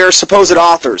of their supposed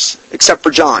authors, except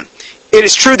for John. It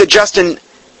is true that Justin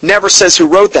never says who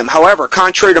wrote them. However,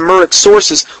 contrary to Murdoch's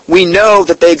sources, we know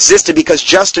that they existed because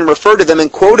Justin referred to them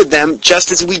and quoted them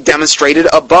just as we demonstrated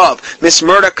above. Miss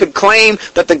Murdoch could claim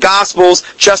that the Gospels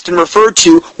Justin referred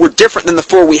to were different than the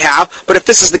 4 we have, but if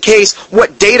this is the case,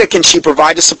 what data can she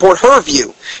provide to support her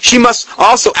view? She must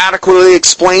also adequately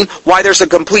explain why there's a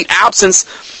complete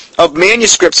absence of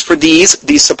manuscripts for these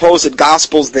supposed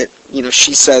Gospels that,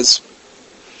 she says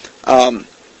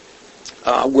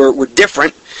were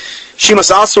different. She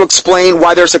must also explain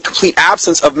why there's a complete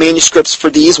absence of manuscripts for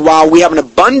these, while we have an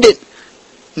abundant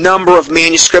number of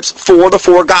manuscripts for the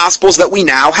 4 Gospels that we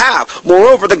now have.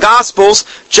 Moreover, the Gospels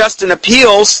Justin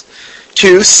appeals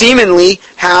to seemingly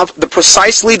have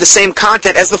precisely the same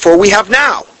content as the 4 we have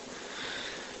now.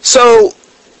 So,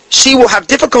 she will have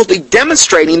difficulty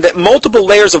demonstrating that multiple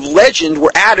layers of legend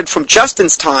were added from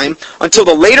Justin's time until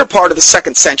the later part of the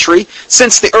 2nd century,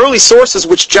 since the early sources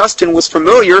which Justin was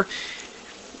familiar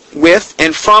with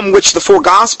and from which the 4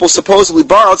 Gospels supposedly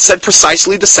borrowed said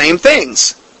precisely the same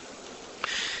things.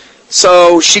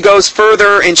 So she goes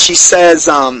further and she says,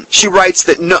 she writes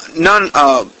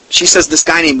that she says this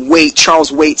guy named Waite,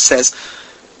 Charles Waite, says,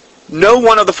 no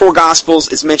one of the 4 Gospels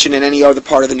is mentioned in any other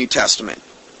part of the New Testament.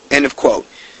 End of quote.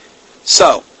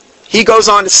 So, he goes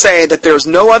on to say that there is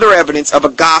no other evidence of a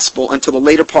gospel until the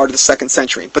later part of the 2nd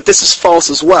century. But this is false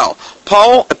as well.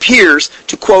 Paul appears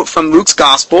to quote from Luke's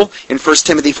gospel in 1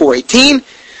 Timothy 4:18,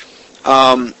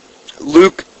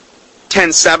 Luke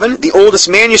 10:7. The oldest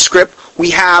manuscript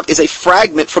we have is a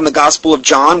fragment from the Gospel of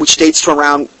John, which dates to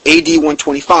around AD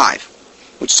 125,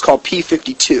 which is called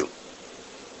P52.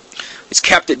 It's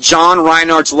kept at John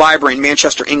Reinhardt's library in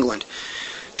Manchester, England.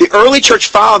 The early church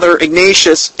father,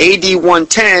 Ignatius, AD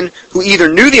 110, who either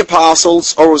knew the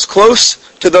apostles or was close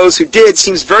to those who did,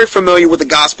 seems very familiar with the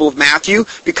Gospel of Matthew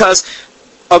because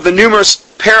of the numerous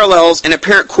parallels and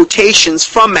apparent quotations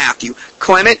from Matthew.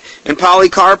 Clement and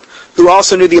Polycarp, who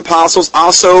also knew the apostles,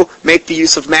 also make the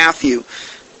use of Matthew.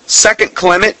 Second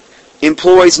Clement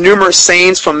employs numerous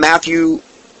sayings from Matthew,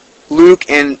 Luke,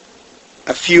 and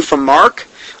a few from Mark.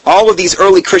 All of these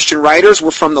early Christian writers were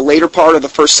from the later part of the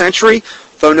 1st century,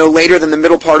 though no later than the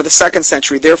middle part of the 2nd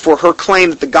century. Therefore, her claim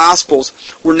that the Gospels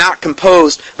were not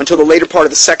composed until the later part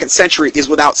of the 2nd century is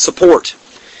without support.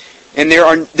 And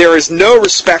there is no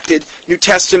respected New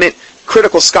Testament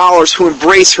critical scholars who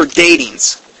embrace her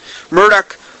datings.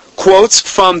 Murdoch quotes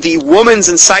from the Woman's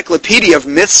Encyclopedia of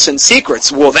Myths and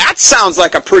Secrets. Well, that sounds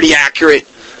like a pretty accurate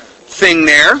thing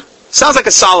there. Sounds like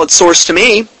a solid source to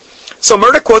me. So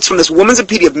Murdoch quotes from this Woman's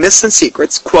Encyclopedia of Myths and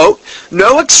Secrets, quote,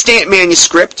 no extant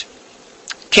manuscript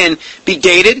can be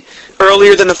dated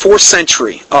earlier than the 4th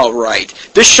century. All right.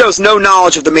 This shows no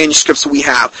knowledge of the manuscripts we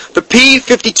have. The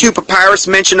P52 papyrus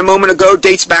mentioned a moment ago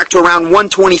dates back to around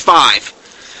 125.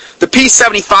 The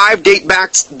P75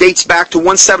 dates back to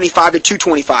 175 to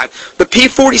 225. The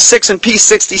P46 and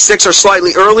P66 are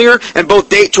slightly earlier and both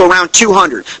date to around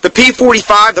 200. The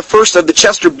P45, the first of the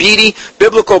Chester Beatty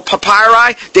biblical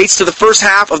papyri, dates to the first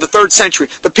half of the 3rd century.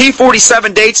 The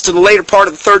P47 dates to the later part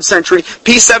of the 3rd century.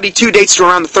 P72 dates to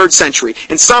around the 3rd century.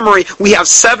 In summary, we have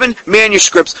 7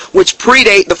 manuscripts which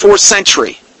predate the 4th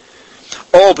century.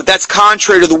 Oh, but that's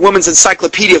contrary to the Woman's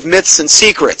Encyclopedia of Myths and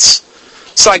Secrets.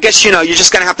 So I guess, you're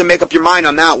just going to have to make up your mind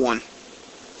on that one.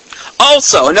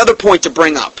 Also, another point to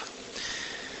bring up.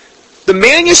 The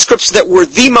manuscripts that were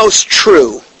the most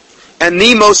true and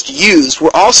the most used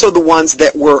were also the ones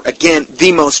that were, again,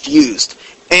 the most used.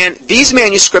 And these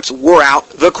manuscripts wore out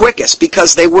the quickest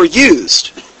because they were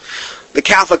used. the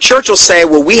Catholic Church will say,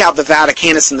 well, we have the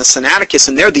Vaticanus and the Sinaiticus,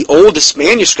 and they're the oldest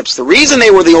manuscripts. The reason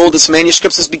they were the oldest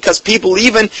manuscripts is because people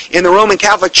even in the Roman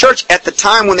Catholic Church at the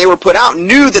time when they were put out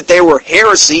knew that they were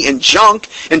heresy and junk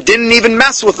and didn't even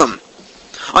mess with them.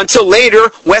 Until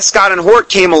later, Westcott and Hort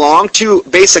came along, two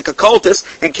basic occultists,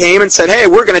 and came and said, hey,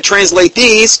 we're going to translate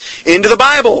these into the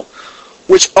Bible,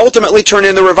 which ultimately turned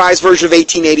into the Revised Version of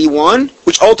 1881,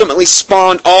 which ultimately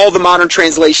spawned all the modern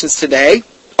translations today,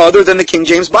 other than the King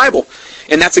James Bible.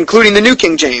 And that's including the New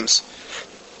King James.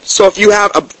 So if you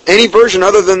have any version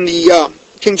other than the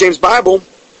King James Bible,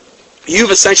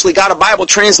 you've essentially got a Bible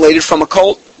translated from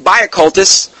by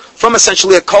occultists, from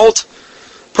essentially occult,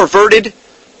 perverted,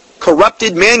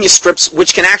 corrupted manuscripts,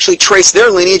 which can actually trace their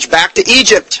lineage back to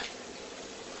Egypt.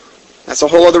 That's a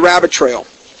whole other rabbit trail.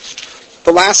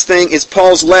 The last thing is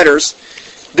Paul's letters.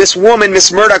 This woman,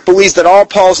 Miss Murdoch, believes that all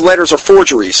Paul's letters are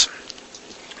forgeries.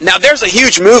 Now, there's a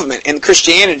huge movement in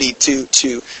Christianity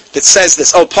that says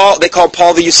this. Oh, Paul, they call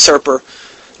Paul the usurper.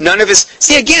 None of his...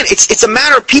 See, again, it's a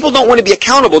matter of people don't want to be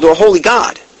accountable to a holy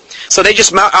God. So they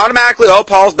just automatically, oh,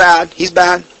 Paul's bad. He's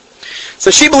bad. So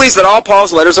she believes that all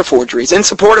Paul's letters are forgeries. In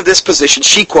support of this position,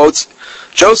 she quotes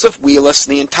Joseph Wheelis.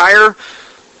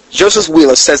 Joseph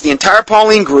Wheelis says the entire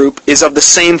Pauline group is of the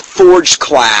same forged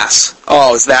class.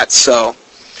 Oh, is that so?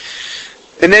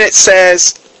 And then it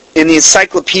says in the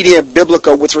Encyclopedia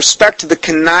Biblica, with respect to the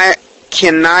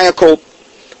canonical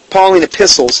Pauline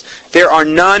epistles, there are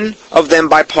none of them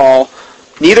by Paul,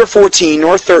 neither 14,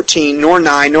 nor 13, nor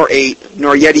 9, nor 8,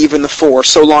 nor yet even the 4,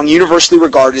 so long universally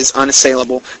regarded as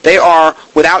unassailable. They are,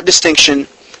 without distinction,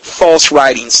 false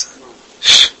writings.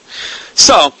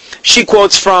 So, she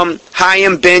quotes from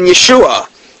Chaim ben Yeshua,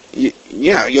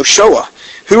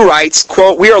 who writes,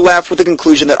 quote, we are left with the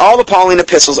conclusion that all the Pauline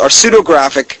epistles are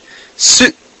pseudo-pigographic,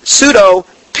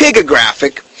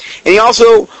 and he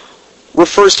also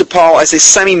refers to Paul as a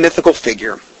semi-mythical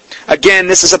figure. Again,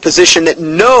 this is a position that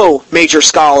no major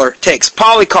scholar takes.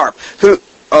 Polycarp, who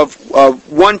of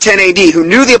 110 AD, who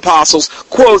knew the apostles,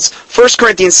 quotes 1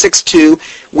 Corinthians 6:2,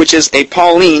 which is a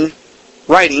Pauline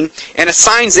writing, and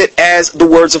assigns it as the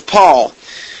words of Paul.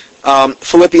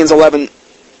 Philippians 11,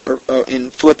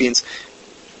 in Philippians.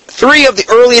 3 of the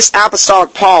earliest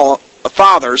apostolic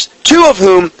fathers, 2 of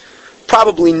whom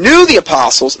probably knew the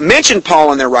apostles, mentioned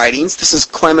Paul in their writings. This is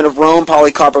Clement of Rome,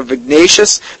 Polycarp of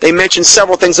Ignatius. They mention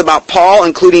several things about Paul,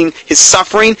 including his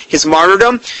suffering, his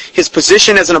martyrdom, his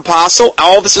position as an apostle.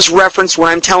 All this is referenced what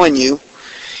I'm telling you.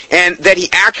 And that he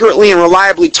accurately and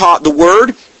reliably taught the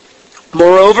Word.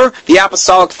 Moreover, the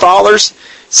apostolic fathers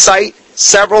cite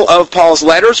several of Paul's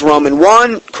letters, Romans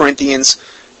 1, Corinthians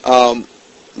 1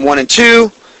 and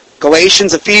 2,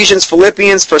 Galatians, Ephesians,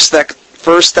 Philippians, 1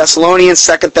 Thessalonians,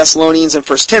 2 Thessalonians, and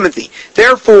 1 Timothy.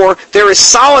 Therefore, there is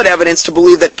solid evidence to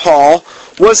believe that Paul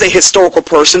was a historical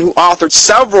person who authored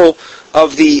several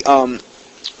of the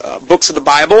books of the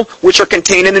Bible, which are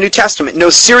contained in the New Testament.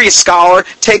 No serious scholar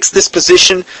takes the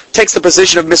position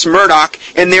of Miss Murdoch,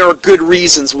 and there are good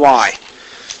reasons why.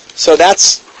 So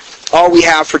that's all we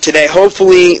have for today.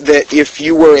 Hopefully that if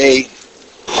you were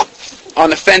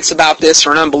on the fence about this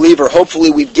or an unbeliever,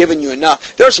 hopefully we've given you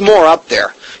enough. There's more up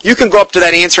there. You can go up to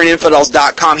that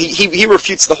answeringinfidels.com. He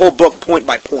refutes the whole book point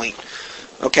by point.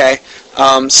 Okay?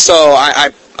 So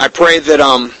I pray that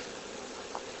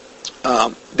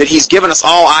that he's given us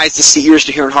all eyes to see, ears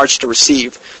to hear, and hearts to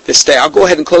receive this day. I'll go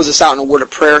ahead and close this out in a word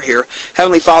of prayer here.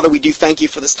 Heavenly Father, we do thank you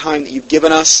for this time that you've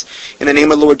given us. In the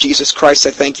name of the Lord Jesus Christ,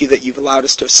 I thank you that you've allowed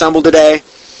us to assemble today.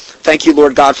 Thank you,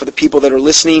 Lord God, for the people that are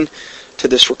listening to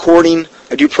this recording.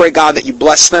 I do pray, God, that you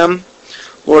bless them,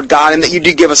 Lord God, and that you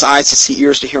do give us eyes to see,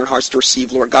 ears to hear, and hearts to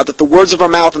receive, Lord God, that the words of our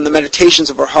mouth and the meditations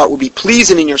of our heart will be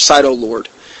pleasing in your sight, O Lord.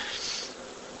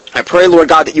 I pray, Lord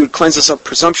God, that you would cleanse us of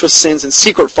presumptuous sins and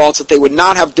secret faults, that they would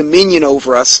not have dominion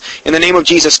over us. In the name of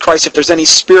Jesus Christ, if there's any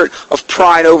spirit of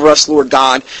pride over us, Lord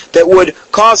God, that would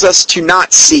cause us to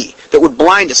not see, that would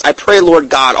blind us, I pray, Lord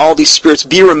God, all these spirits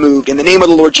be removed in the name of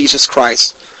the Lord Jesus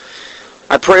Christ.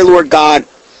 I pray, Lord God,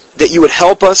 that you would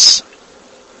help us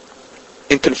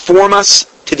and conform us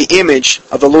to the image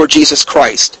of the Lord Jesus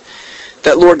Christ.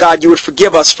 That, Lord God, you would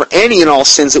forgive us for any and all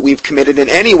sins that we've committed in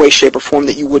any way, shape, or form,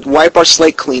 that you would wipe our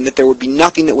slate clean, that there would be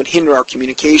nothing that would hinder our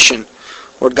communication,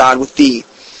 Lord God, with thee.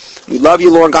 We love you,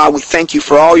 Lord God. We thank you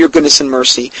for all your goodness and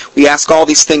mercy. We ask all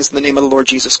these things in the name of the Lord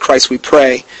Jesus Christ, we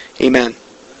pray. Amen.